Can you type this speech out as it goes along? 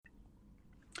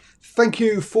Thank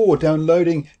you for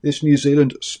downloading this New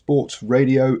Zealand Sports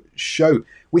Radio show.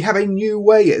 We have a new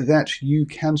way that you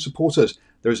can support us.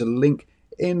 There is a link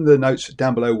in the notes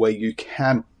down below where you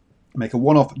can make a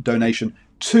one-off donation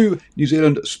to New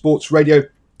Zealand Sports Radio.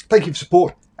 Thank you for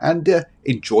support and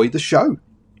enjoy the show.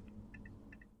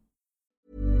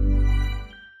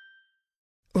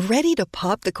 Ready to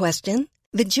pop the question?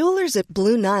 The jewelers at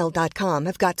BlueNile.com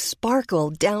have got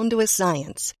sparkle down to a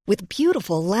science with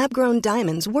beautiful lab-grown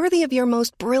diamonds worthy of your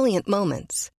most brilliant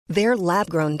moments. Their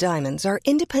lab-grown diamonds are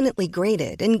independently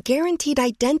graded and guaranteed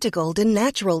identical to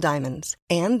natural diamonds,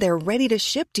 and they're ready to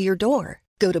ship to your door.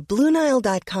 Go to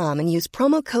BlueNile.com and use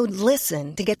promo code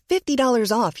LISTEN to get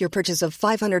 $50 off your purchase of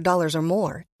 $500 or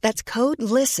more. That's code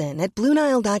LISTEN at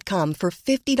BlueNile.com for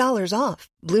 $50 off.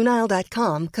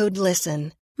 BlueNile.com, code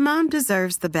LISTEN. Mom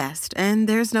deserves the best, and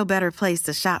there's no better place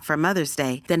to shop for Mother's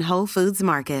Day than Whole Foods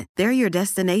Market. They're your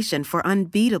destination for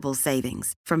unbeatable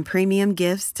savings, from premium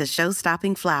gifts to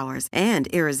show-stopping flowers and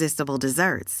irresistible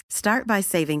desserts. Start by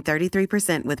saving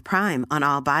 33% with Prime on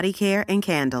all body care and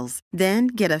candles. Then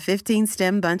get a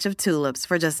 15-stem bunch of tulips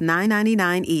for just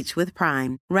 $9.99 each with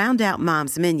Prime. Round out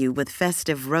Mom's menu with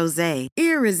festive rosé,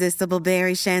 irresistible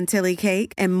berry chantilly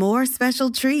cake, and more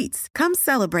special treats. Come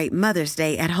celebrate Mother's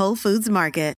Day at Whole Foods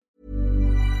Market.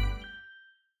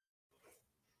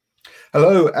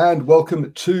 Hello and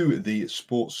welcome to the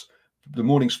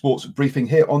morning sports briefing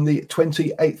here on the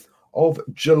 28th of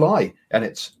July. And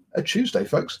it's a Tuesday,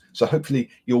 folks. So hopefully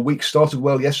your week started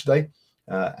well yesterday.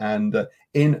 And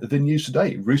in the news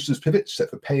today, Roosters pivot set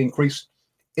for pay increase.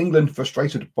 England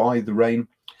frustrated by the rain.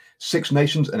 Six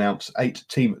Nations announce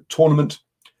 8-team tournament.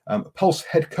 Pulse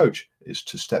head coach is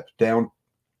to step down.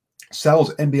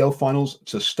 Sal's NBL finals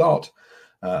to start.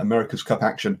 America's Cup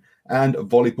action and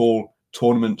volleyball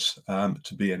tournaments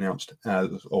to be announced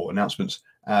announcements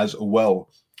as well.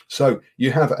 So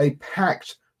you have a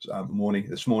packed morning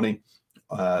this morning.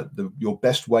 Your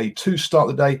best way to start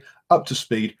the day up to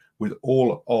speed with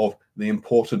all of the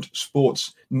important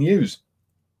sports news.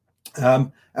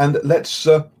 And let's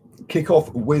kick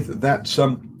off with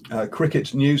that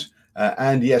cricket news.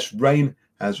 And yes, rain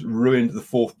has ruined the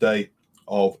fourth day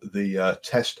of the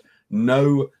test.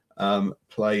 No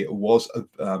play was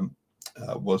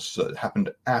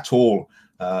happened at all.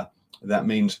 That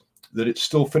means that it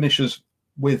still finishes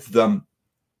with the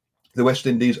West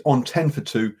Indies on 10 for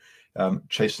 2,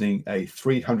 chasing a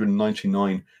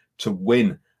 399 to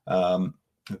win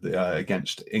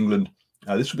against England.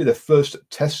 This will be their first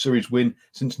Test series win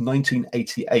since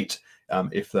 1988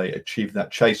 if they achieve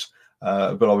that chase.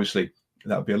 But obviously,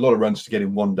 that would be a lot of runs to get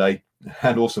in one day.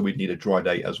 And also we'd need a dry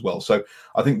day as well. So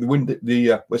I think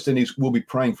the West Indies will be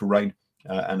praying for rain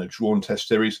and a drawn Test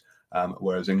series,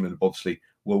 whereas England obviously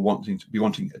will wanting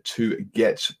to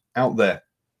get out there.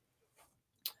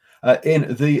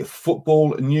 In the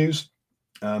football news,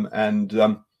 there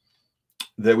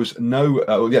was no.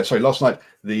 Last night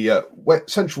the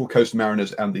Central Coast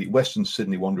Mariners and the Western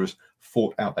Sydney Wanderers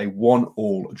fought out a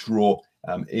 1-1 draw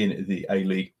in the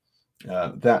A-League.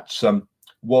 That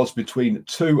was between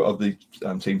two of the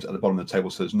teams at the bottom of the table,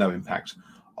 so there's no impact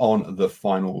on the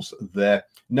finals there.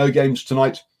 No games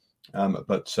tonight,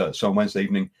 but so on Wednesday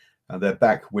evening, they're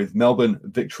back with Melbourne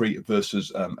Victory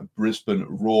versus Brisbane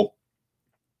Roar.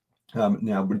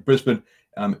 Now with Brisbane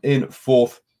in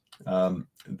fourth, and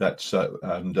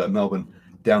Melbourne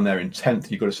down there in 10th.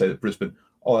 You've got to say that Brisbane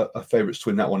are favourites to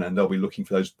win that one, and they'll be looking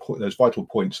for those vital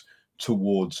points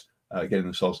towards getting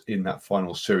themselves in that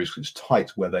final series, because it's tight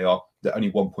where they are. They're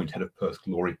only 1 point ahead of Perth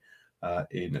Glory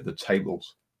in the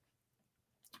tables.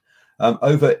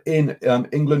 Over in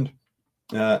England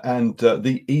and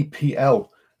the EPL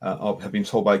have been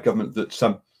told by government that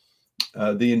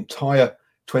the entire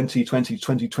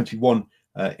 2020-2021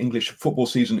 English football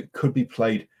season could be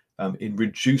played in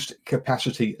reduced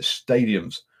capacity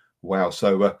stadiums. Wow!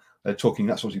 So they're talking.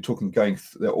 That's obviously talking going.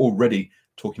 They're already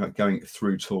talking about going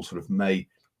through till sort of May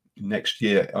next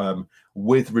year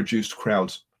with reduced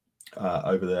crowds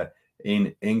over there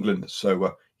in England.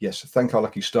 So yes, thank our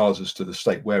lucky stars as to the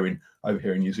state we're in over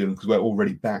here in New Zealand, because we're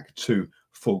already back to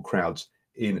full crowds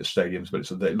in stadiums, but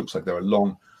it looks like they're a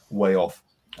long way off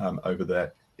over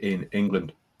there in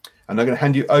England. And I'm going to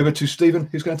hand you over to Stephen,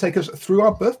 who's going to take us through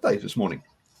our birthdays this morning.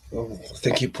 Oh,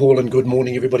 thank you, Paul, and good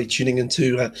morning, everybody tuning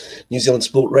into New Zealand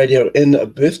Sport Radio. In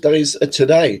birthdays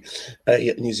today,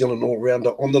 a New Zealand all-rounder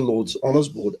on the Lord's Honours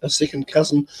Board, a second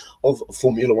cousin of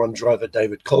Formula One driver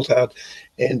David Coulthard,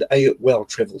 and a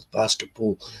well-travelled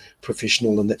basketball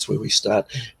professional, and that's where we start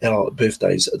our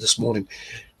birthdays this morning.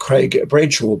 Craig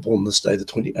Bradshaw, born this day, the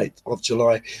 28th of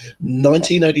July,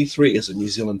 1983, is a New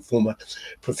Zealand former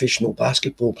professional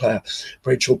basketball player.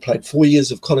 Bradshaw played 4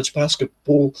 years of college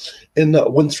basketball in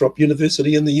Winthrop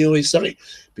University in the USA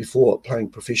before playing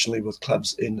professionally with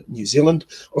clubs in New Zealand,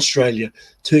 Australia,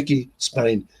 Turkey,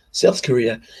 Spain, South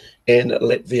Korea, and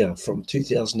Latvia from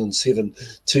 2007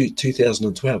 to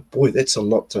 2012. Boy, that's a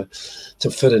lot to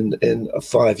fit in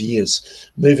 5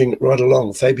 years. Moving right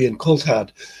along, Fabian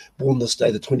Coulthard, born this day,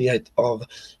 the 28th of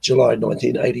July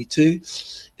 1982,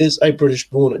 is a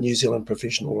British-born New Zealand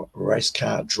professional race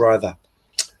car driver,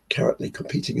 currently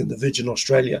competing in the Virgin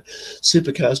Australia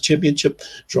Supercars Championship,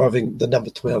 driving the number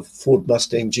 12 Ford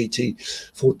Mustang GT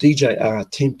for DJR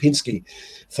Team Penske.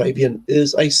 Fabian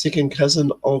is a second cousin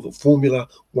of Formula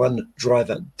One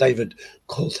driver David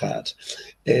Coulthard.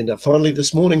 And finally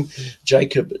this morning,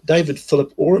 Jacob David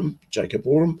Philip Oram,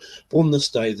 born this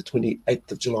day, the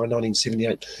 28th of July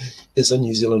 1978, is a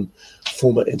New Zealand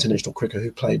former international cricketer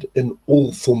who played in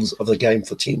all forms of the game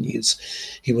for 10 years.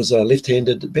 He was a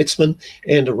left-handed batsman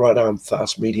and a right-arm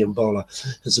fast-medium bowler.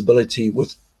 His ability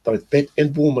with both bat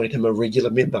and ball made him a regular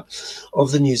member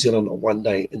of the New Zealand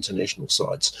one-day international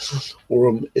sides.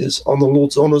 Oram is on the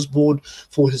Lord's Honours Board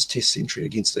for his Test century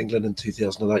against England in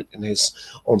 2008 and has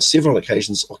on several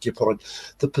occasions occupied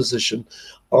the position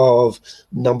of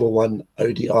number one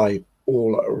ODI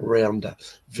all-rounder.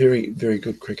 Very, very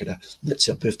good cricketer. That's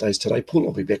our birthdays today. Paul,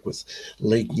 I'll be back with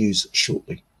league news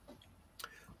shortly.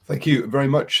 Thank you very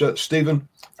much, Stephen.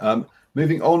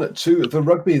 Moving on to the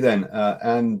rugby then,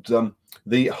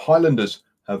 the Highlanders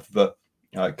have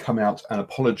come out and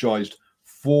apologised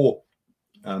for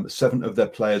 7 of their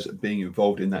players being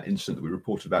involved in that incident that we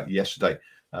reported about yesterday,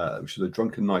 which was a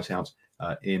drunken night out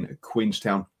in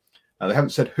Queenstown. They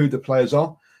haven't said who the players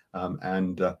are,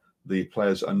 and the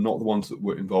players are not the ones that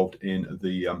were involved in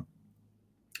the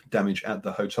damage at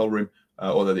the hotel room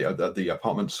or the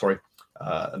apartment. Sorry,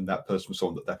 and that person was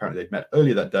someone that apparently they'd met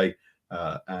earlier that day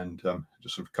and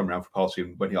just sort of come around for a party.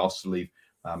 And when he asked to leave,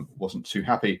 wasn't too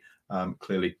happy,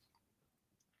 clearly.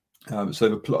 So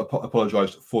they've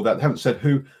apologised for that. They haven't said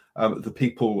who who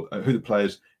the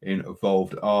players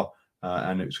involved are,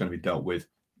 and it's going to be dealt with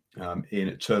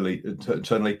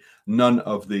internally. None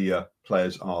of the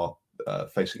players are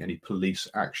facing any police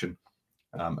action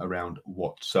around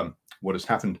what has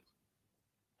happened.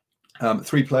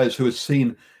 3 players who are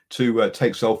seen to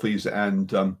take selfies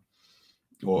and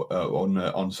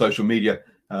on social media.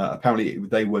 Apparently,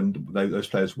 those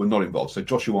players were not involved. So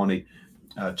Josh Ioane,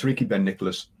 Tariki Ben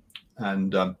Nicholas,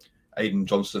 and Aidan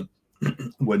Johnston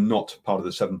were not part of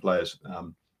the 7 players,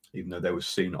 even though they were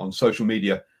seen on social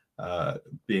media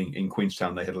being in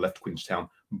Queenstown. They had left Queenstown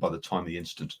by the time the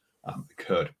incident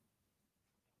occurred.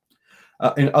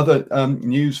 In other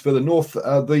news for the North,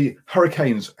 the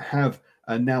Hurricanes have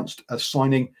announced a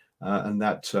signing, and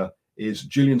that is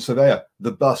Julian Savea.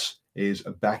 The bus is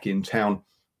back in town.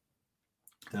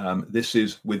 This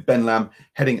is with Ben Lam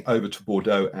heading over to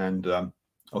Bordeaux, and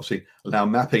obviously Lau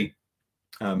Mapi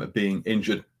being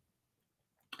injured.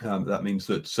 That means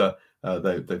that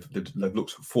they've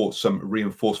looked for some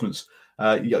reinforcements.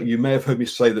 You may have heard me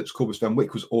say that Corbus Van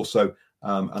Wyk was also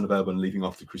unavailable and leaving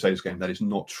after the Crusaders game. That is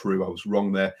not true. I was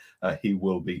wrong there. He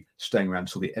will be staying around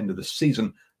till the end of the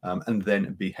season and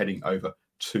then be heading over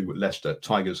to Leicester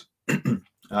Tigers.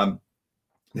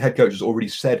 The head coach has already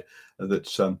said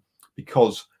that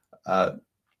because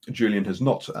Julian has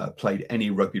not played any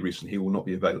rugby recently, he will not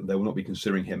be available. They will not be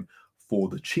considering him for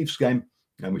the Chiefs game,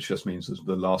 which just means it's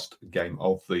the last game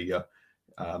of the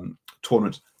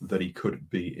tournament that he could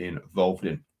be involved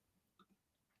in.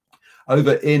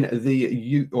 Over in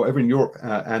Europe,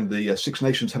 and the Six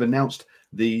Nations have announced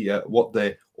what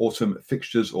their autumn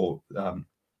fixtures are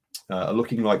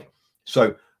looking like.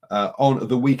 So on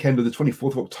the weekend of the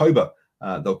 24th of October,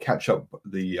 they'll catch up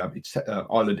the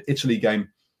Ireland-Italy game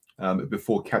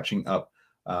before catching up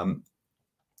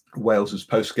Wales's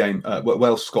post game.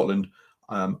 Wales-Scotland,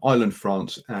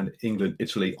 Ireland-France, and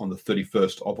England-Italy on the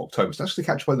 31st of October. So that's to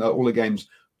catch up all the games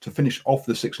to finish off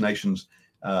the Six Nations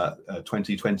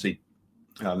 2020.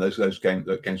 Those games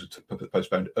were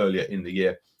postponed earlier in the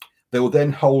year. They will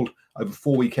then hold over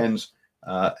 4 weekends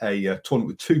a tournament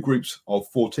with 2 groups of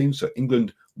 4 teams. So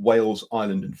England, Wales,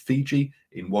 Ireland, and Fiji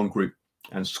in one group,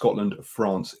 and Scotland,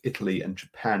 France, Italy, and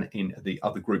Japan in the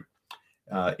other group.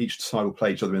 Each side will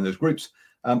play each other in those groups,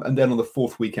 and then on the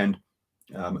 4th weekend,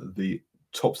 the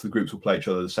tops of the groups will play each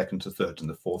other. The second to third and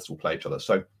the fourths will play each other.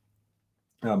 So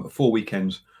 4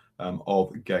 weekends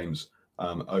of games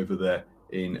over there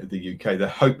in the UK. They're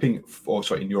hoping,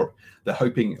 in Europe, they're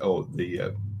hoping, or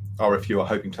the RFU are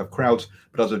hoping to have crowds.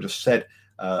 But as I just said,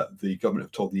 the government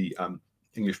have told the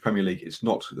English Premier League, it's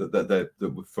not that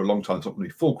for a long time it's not going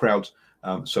to be full crowds.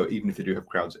 So even if they do have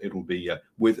crowds, it will be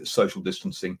with social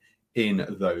distancing in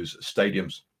those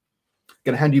stadiums.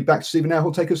 Going to hand you back to Stephen now,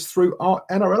 who'll take us through our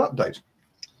NRL update.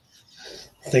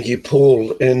 Thank you,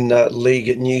 Paul. In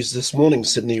league news this morning,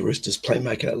 Sydney Roosters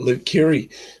playmaker Luke Keary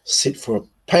set for a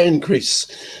pay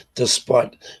increase,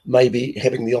 despite maybe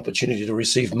having the opportunity to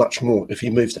receive much more if he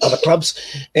moves to other clubs.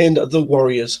 And the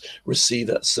Warriors receive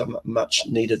some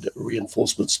much-needed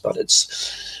reinforcements, but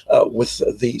it's with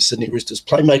the Sydney Roosters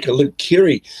playmaker Luke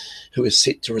Keary, who is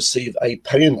set to receive a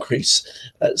pay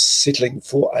increase, settling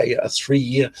for a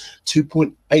 3-year,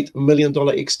 $2.8 million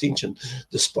extension,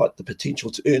 despite the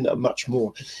potential to earn much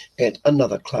more at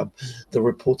another club. The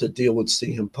reported deal would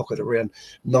see him pocket around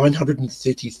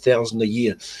 $930,000 a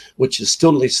year, which is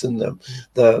still less than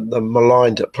the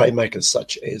maligned playmakers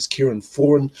such as Kieran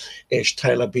Foran, Ash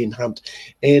Taylor, Ben Hunt,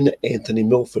 and Anthony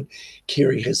Milford.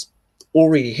 Keary has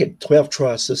already had 12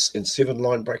 try assists and 7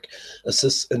 line break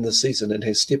assists in the season and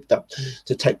has stepped up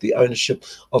to take the ownership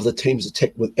of the team's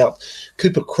attack without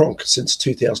Cooper Cronk since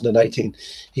 2018.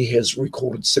 He has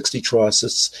recorded 60 try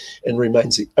assists and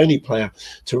remains the only player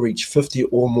to reach 50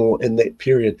 or more in that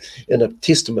period, in a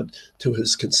testament to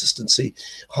his consistency,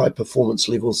 high performance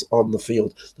levels on the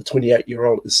field. The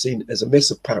 28-year-old is seen as a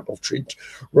massive part of Trent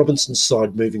Robinson's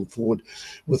side moving forward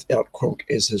without Cronk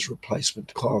as his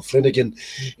replacement. Kyle Flanagan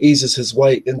eases his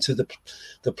way into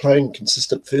the playing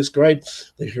consistent first grade.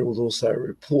 The Herald also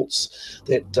reports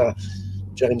that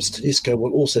James Tedesco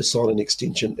will also sign an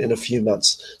extension in a few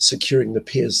months. Securing the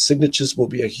pair's signatures will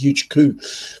be a huge coup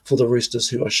for the Roosters,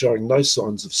 who are showing no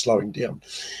signs of slowing down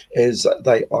as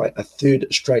they eye a third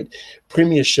straight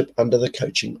premiership under the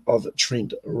coaching of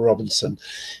Trent Robinson.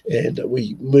 And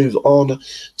we move on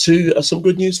to some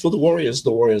good news for the Warriors.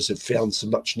 The Warriors have found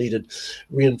some much needed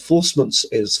reinforcements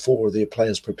as 4 of their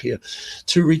players prepare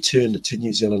to return to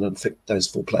New Zealand. In fact, those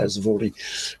 4 players have already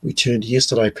returned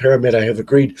yesterday. Parramatta have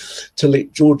agreed to let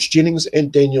George Jennings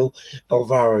and Daniel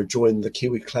Alvaro join the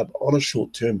Kiwi club on a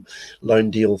short-term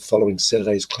loan deal following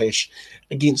Saturday's clash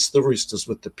against the Roosters,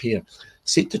 with the pair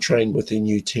set to train with their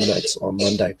new teammates on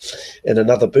Monday. In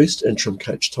another boost, interim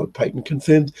coach Todd Payten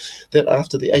confirmed that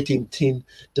after the 18-10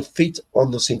 defeat on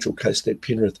the Central Coast at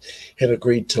Penrith, have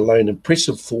agreed to loan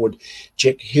impressive forward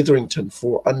Jack Hetherington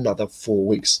for another 4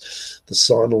 weeks. The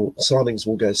signings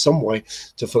will go some way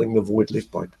to filling the void left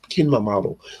by Ken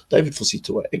Mamalo, David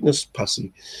Fusitu'a,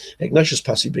 Ignatius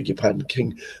Pasi,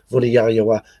 King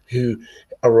Vuniyayawa, who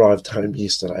arrived home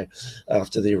yesterday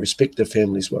after their respective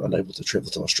families were unable to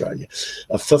travel to Australia.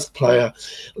 A 5th player,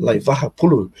 Leivaha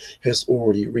Pulu, has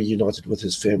already reunited with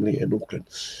his family in Auckland.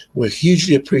 We're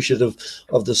hugely appreciative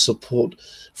of the support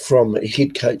from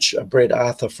head coach Brad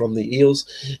Arthur from the Eels,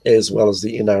 as well as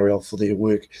the NRL, for their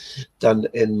work done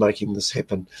in making this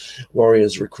happen.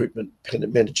 Warriors recruitment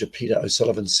manager Peter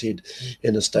O'Sullivan said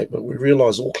in a statement, "We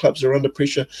realise all clubs are under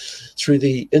pressure through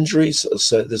the injuries,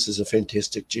 so this is a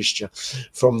fantastic gesture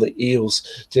from the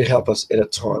Eels to help us at a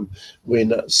time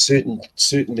when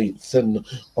certainly thin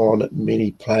on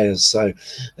many players." So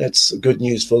that's good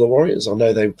news for the Warriors. I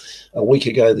know a week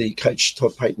ago the coach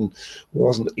Todd Payten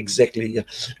wasn't exactly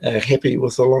happy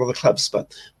with a lot of the clubs,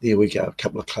 but there we go. A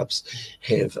couple of clubs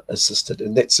have assisted,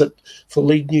 and that's it for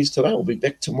league news today. We'll be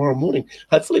back tomorrow morning,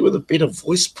 hopefully with a better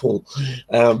voice, Paul.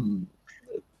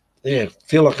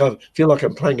 Feel like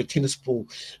I'm playing a tennis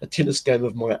game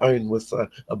of my own with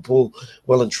a ball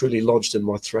well and truly lodged in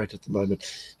my throat at the moment.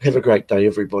 Have a great day,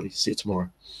 everybody. See you tomorrow.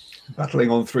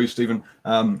 Battling on through, Stephen.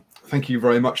 Thank you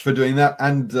very much for doing that.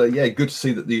 And good to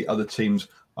see that the other teams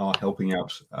are helping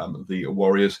out the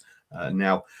Warriors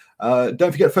now.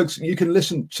 Don't forget, folks, you can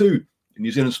listen to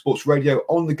New Zealand Sports Radio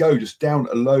on the go. Just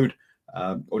download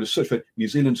or just search for New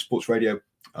Zealand Sports Radio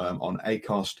on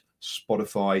Acast,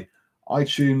 Spotify,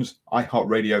 iTunes,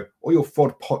 iHeartRadio, or your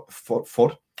favourite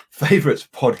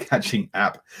podcatching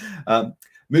app.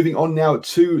 Moving on now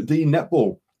to the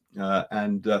netball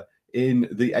and in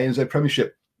the ANZ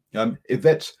Premiership,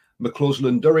 Yvette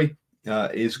McLaughlin-Dury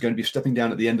is going to be stepping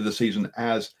down at the end of the season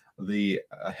as the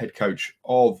head coach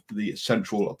of the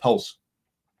Central Pulse.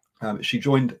 She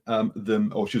joined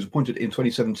she was appointed in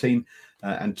 2017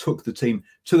 and took the team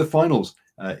to the finals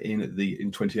in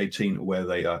 2018, where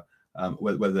they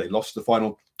lost the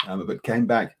final, but came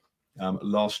back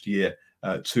last year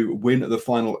to win the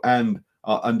final and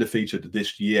are undefeated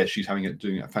this year. She's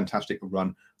doing a fantastic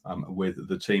run with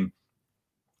the team.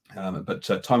 But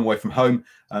time away from home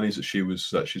means that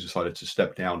she's decided to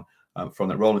step down from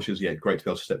that role, and she's great to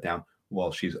be able to step down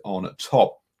while she's on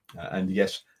top. And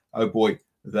yes, oh boy,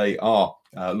 they are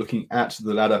looking at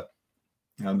the ladder.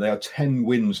 They are 10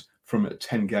 wins from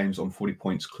 10 games on 40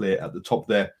 points clear at the top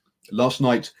there. Last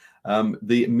night,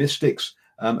 the Mystics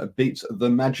beat the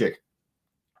Magic.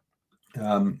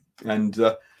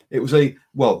 It was a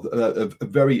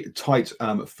very tight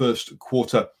first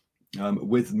quarter,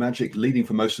 with Magic leading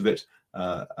for most of it,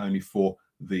 only for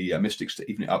the Mystics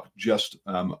to even it up just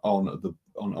on the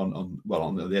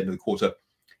end of the quarter.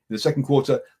 In the second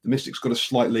quarter, the Mystics got a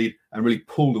slight lead and really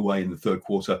pulled away in the third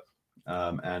quarter,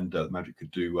 and the Magic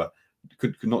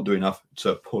could not do enough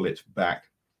to pull it back.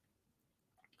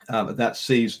 That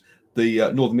sees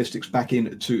the Northern Mystics back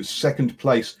into second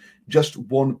place, just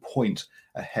 1 point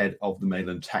ahead of the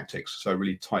Mainland Tactics. So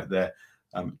really tight there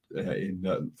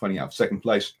in finding out second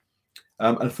place.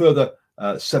 And a further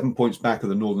 7 points back of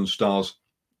the Northern Stars,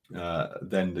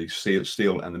 then the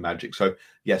Steel and the Magic. So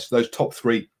yes, those top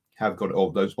three have got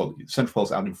Central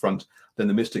Pulse out in front. Then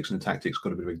the Mystics and the Tactics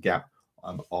got a bit of a gap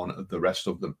on the rest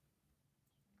of them.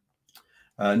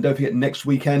 And don't forget, next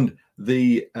weekend,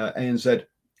 the ANZ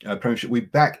Premiership will be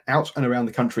back out and around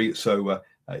the country. So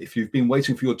if you've been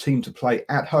waiting for your team to play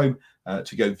at home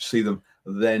to go see them,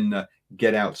 then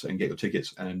get out and get your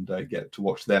tickets and get to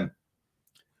watch them.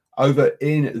 Over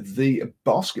in the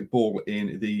basketball,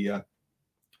 in the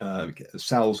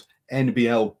Sal's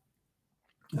NBL,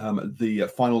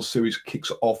 the final series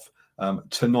kicks off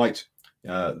tonight.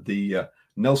 The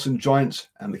Nelson Giants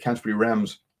and the Canterbury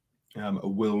Rams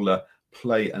will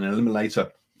play an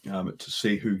eliminator to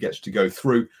see who gets to go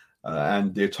through,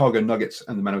 and the Otago Nuggets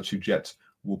and the Manawatu Jets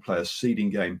will play a seeding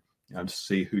game to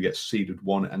see who gets seeded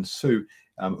 1 and 2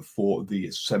 for the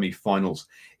semi-finals.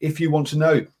 If you want to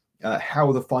know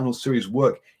how the final series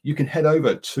work, you can head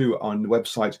over to our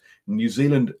website,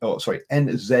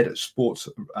 NZ Sports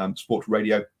Sport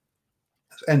Radio,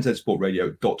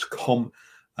 nzsportradio.com,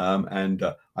 and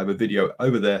I have a video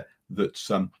over there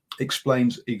that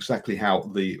explains exactly how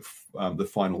the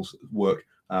finals work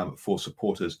for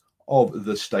supporters of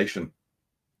the station.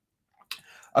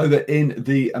 Over in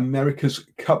the America's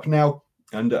Cup now,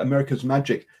 and America's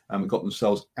Magic got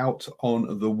themselves out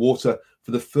on the water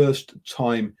for the first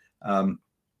time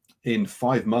in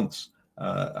 5 months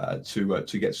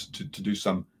to get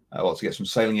some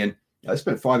sailing in. They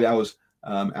spent 5 hours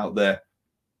out there,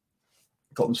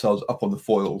 got themselves up on the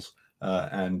foils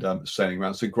and sailing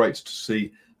around. So great to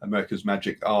see America's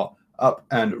Magic are up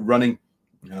and running,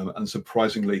 and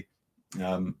surprisingly,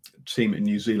 team in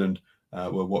New Zealand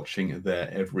were watching their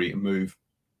every move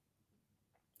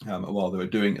while they were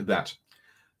doing that.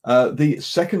 The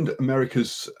second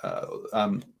America's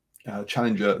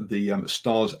challenger, the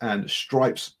Stars and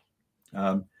Stripes,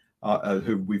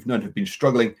 who we've known have been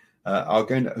struggling, are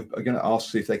going to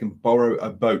ask if they can borrow a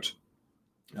boat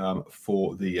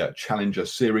for the Challenger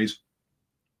Series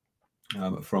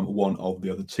from one of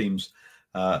the other teams.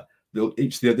 The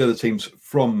other teams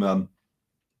from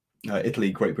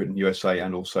Italy, Great Britain, USA,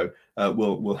 and also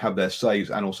will have their says,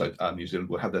 and also New Zealand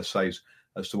will have their says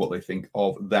as to what they think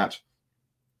of that.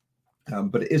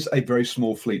 But it is a very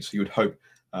small fleet, so you would hope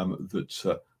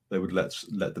that they would let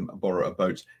them borrow a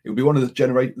boat. It would be one of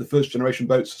the first generation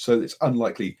boats, so it's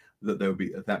unlikely that they would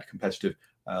be that competitive,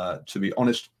 to be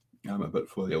honest. But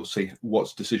we'll see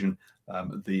what decision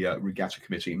the regatta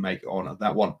committee make on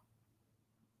that one.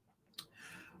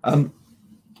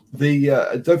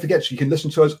 Don't forget, you can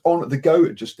listen to us on the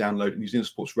go. Just download New Zealand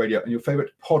Sports Radio and your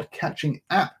favourite pod-catching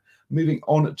app. Moving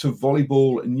on to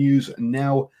volleyball news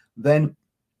now then.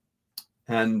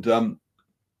 And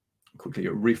quickly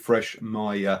refresh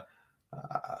my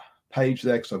page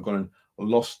there, because I've gone and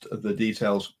lost the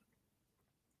details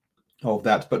of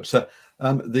that. But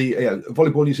the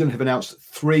Volleyball New Zealand have announced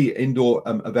 3 indoor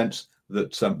events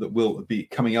that will be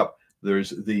coming up. There is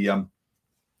the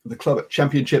Club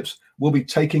Championships will be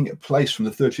taking place from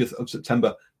the 30th of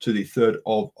September to the 3rd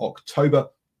of October.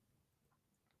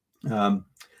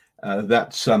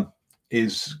 That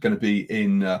is going to be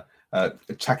in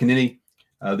Takanini.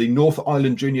 The North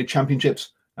Island Junior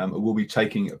Championships will be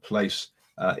taking place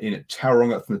in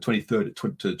Tauranga from the 23rd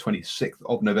to 26th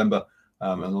of November.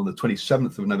 And on the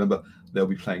 27th of November, they'll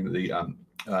be playing the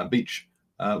beach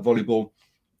volleyball.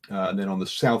 And then on the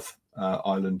South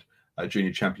Island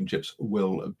Junior Championships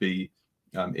will be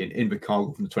in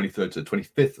Invercargill from the 23rd to the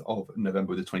 25th of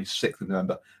November, with the 26th of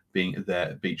November being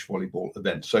their beach volleyball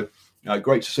event. So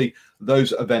great to see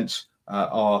those events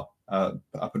are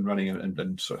up and running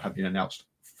and sort of have been announced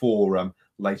for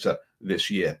later this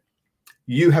year.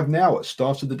 You have now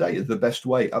started the day the best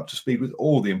way, up to speed with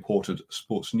all the important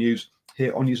sports news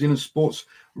here on New Zealand Sports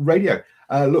Radio.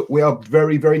 Look, we are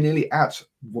very, very nearly at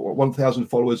 1,000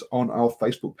 followers on our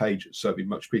Facebook page, so it'd be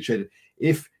much appreciated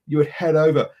if you would head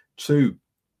over to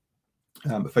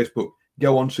Facebook,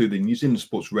 go on to the New Zealand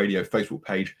Sports Radio Facebook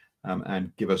page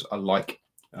and give us a like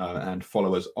and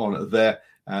follow us on there.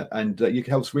 And you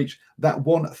can help us reach that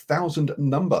 1,000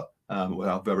 number. We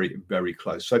are very, very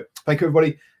close. So thank you,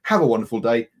 everybody. Have a wonderful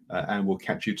day. And we'll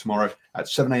catch you tomorrow at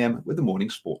 7 a.m. with the morning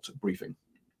sports briefing.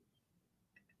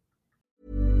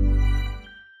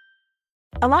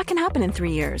 A lot can happen in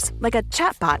 3 years, like a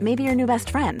chatbot may be your new best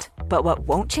friend. But what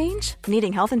won't change?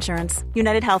 Needing health insurance.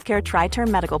 United Healthcare Tri-Term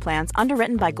Medical Plans,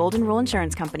 underwritten by Golden Rule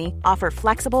Insurance Company, offer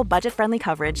flexible, budget-friendly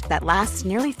coverage that lasts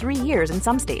nearly 3 years in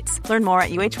some states. Learn more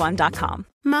at uh1.com.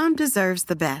 Mom deserves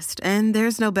the best, and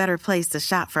there's no better place to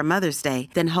shop for Mother's Day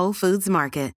than Whole Foods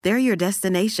Market. They're your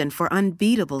destination for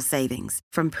unbeatable savings,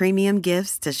 from premium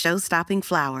gifts to show-stopping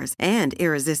flowers and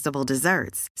irresistible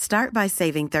desserts. Start by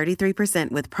saving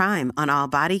 33% with Prime on all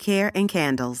body care and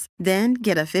candles. Then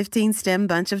get a 15-stem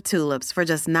bunch of tulips for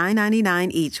just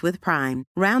 $9.99 each with Prime.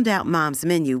 Round out Mom's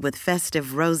menu with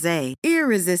festive rosé,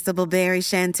 irresistible berry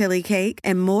chantilly cake,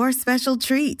 and more special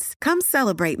treats. Come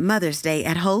celebrate Mother's Day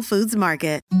at Whole Foods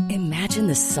Market. Imagine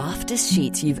the softest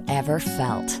sheets you've ever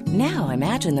felt. Now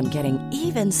imagine them getting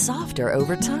even softer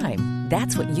over time.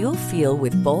 That's what you'll feel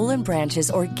with Boll & Branch's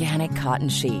organic cotton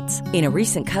sheets. In a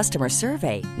recent customer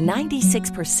survey,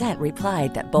 96%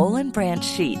 replied that Boll & Branch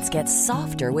sheets get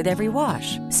softer with every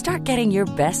wash. Start getting your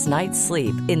best night's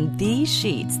sleep in these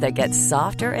sheets that get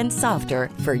softer and softer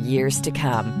for years to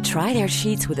come. Try their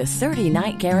sheets with a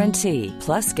 30-night guarantee.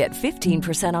 Plus, get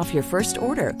 15% off your first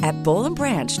order at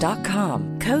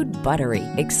bollandbranch.com. Code BUTTERY.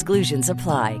 Exclusions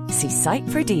apply. See site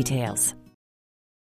for details.